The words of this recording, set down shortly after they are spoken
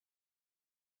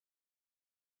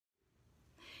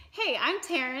Hey, I'm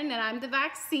Taryn and I'm the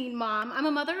vaccine mom. I'm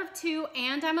a mother of two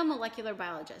and I'm a molecular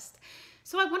biologist.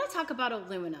 So I want to talk about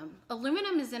aluminum.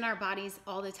 Aluminum is in our bodies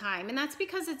all the time, and that's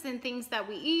because it's in things that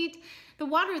we eat, the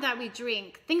water that we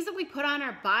drink, things that we put on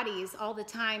our bodies all the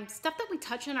time, stuff that we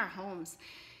touch in our homes.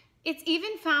 It's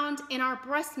even found in our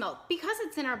breast milk because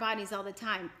it's in our bodies all the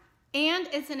time, and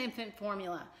it's an infant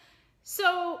formula.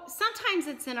 So sometimes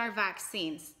it's in our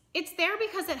vaccines. It's there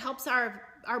because it helps our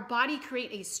body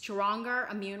create a stronger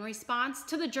immune response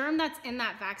to the germ that's in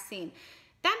that vaccine.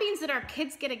 That means that our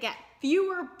kids get to get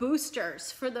fewer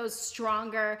boosters for those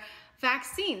stronger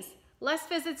vaccines, less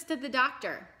visits to the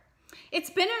doctor. It's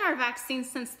been in our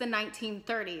vaccines since the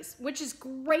 1930s, which is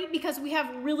great because we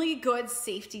have really good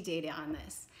safety data on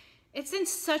this. It's in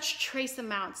such trace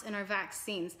amounts in our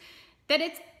vaccines that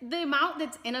the amount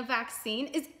that's in a vaccine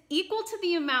is equal to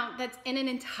the amount that's in an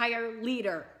entire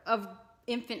liter of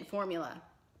infant formula.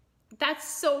 That's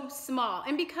so small.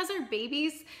 And because our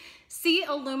babies see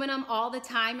aluminum all the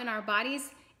time in our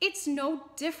bodies, it's no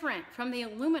different from the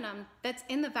aluminum that's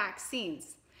in the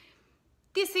vaccines.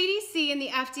 The CDC and the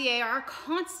FDA are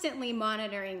constantly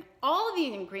monitoring all of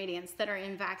the ingredients that are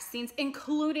in vaccines,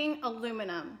 including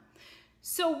aluminum.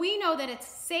 So we know that it's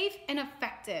safe and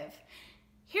effective.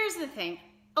 Here's the thing,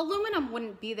 aluminum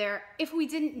wouldn't be there if we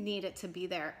didn't need it to be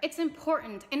there. It's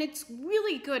important and it's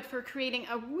really good for creating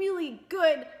a really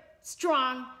good,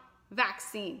 strong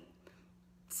vaccine.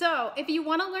 So if you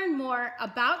want to learn more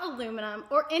about aluminum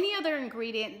or any other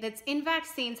ingredient that's in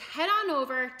vaccines, head on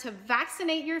over to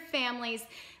Vaccinate Your Family's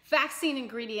vaccine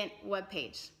ingredient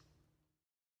webpage.